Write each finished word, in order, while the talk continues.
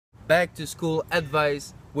back to school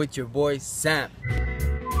advice with your boy Sam.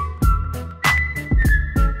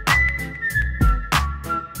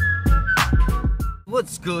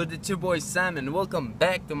 What's good? It's your boy Sam and welcome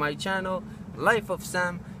back to my channel, Life of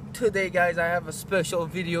Sam. Today guys, I have a special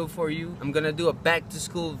video for you. I'm gonna do a back to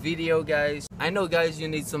school video, guys. I know guys, you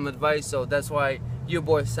need some advice, so that's why your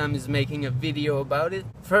boy Sam is making a video about it.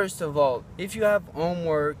 First of all, if you have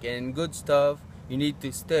homework and good stuff you need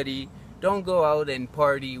to study, don't go out and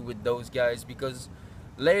party with those guys, because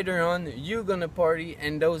later on you're gonna party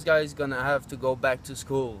and those guys gonna have to go back to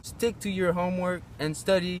school. Stick to your homework and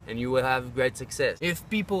study and you will have great success. If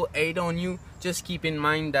people hate on you, just keep in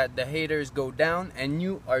mind that the haters go down and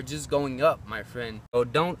you are just going up, my friend. So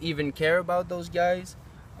don't even care about those guys.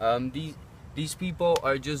 These people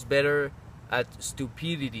are just better at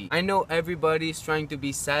stupidity. I know everybody's trying to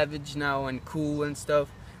be savage now and cool and stuff,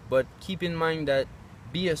 but keep in mind that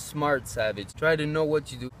be a smart savage. Try to know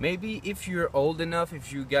what you do. Maybe if you're old enough,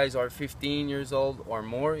 if you guys are 15 years old or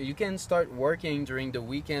more, you can start working during the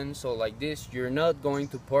weekend. So like this, you're not going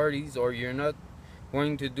to parties or you're not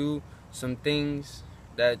going to do some things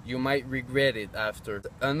that you might regret it after.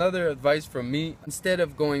 Another advice from me, instead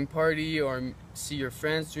of going party or see your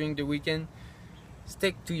friends during the weekend,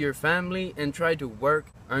 stick to your family and try to work,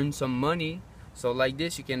 earn some money. So like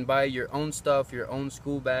this, you can buy your own stuff, your own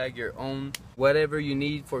school bag, your own whatever you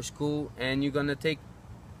need for school, and you're gonna take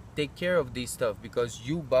care of these stuff because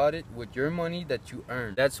you bought it with your money that you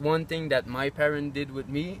earned. That's one thing that my parent did with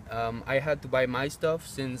me. I had to buy my stuff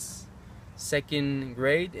since 2nd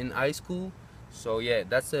grade in high school. So yeah,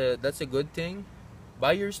 that's a good thing.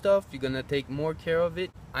 Buy your stuff, you're gonna take more care of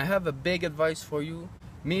it. I have a big advice for you.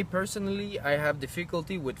 Me personally, I have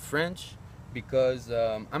difficulty with French because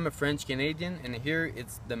I'm a French Canadian and here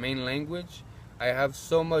it's the main language. I have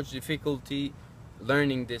so much difficulty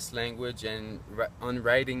learning this language and on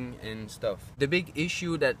writing and stuff. The big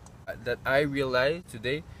issue that I realized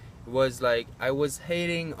today was like I was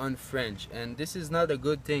hating on French, and this is not a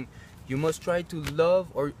good thing. You must try to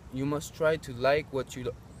love, or you must try to like what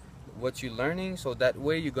you're learning, so that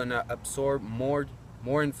way you're gonna absorb more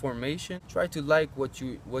information. Try to like what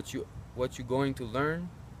you're going to learn,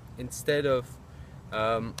 instead of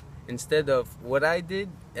what I did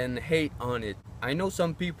and hate on it. I know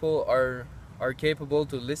some people are capable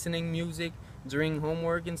to listening music during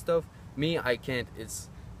homework and stuff. Me, I can't. It's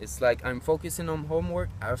like I'm focusing on homework,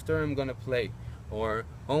 after I'm gonna play, or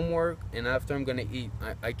homework and after I'm gonna eat.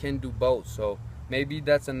 I can't do both. So maybe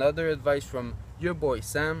that's another advice from your boy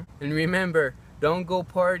Sam. And remember, don't go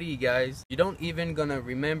party, guys. You don't even gonna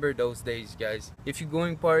remember those days, guys. If you're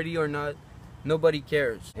going party or not, nobody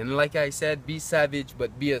cares. And like I said, be savage,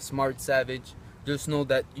 but be a smart savage. Just know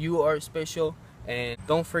that you are special, and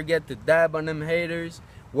don't forget to dab on them haters.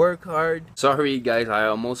 Work hard. Sorry guys, I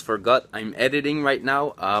almost forgot. I'm editing right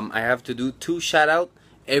now. I have to do 2 shout out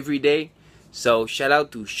every day. So shout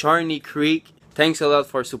out to Sharney Creek. Thanks a lot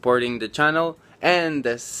for supporting the channel. And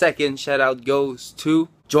the second shout out goes to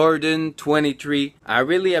Jordan23. I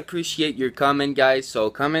really appreciate your comment, guys. So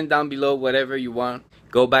comment down below whatever you want.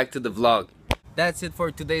 Go back to the vlog. That's it for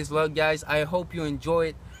today's vlog, guys. I hope you enjoy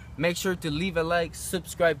it. Make sure to leave a like,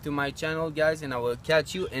 subscribe to my channel, guys, and I will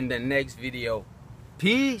catch you in the next video.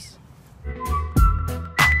 Peace.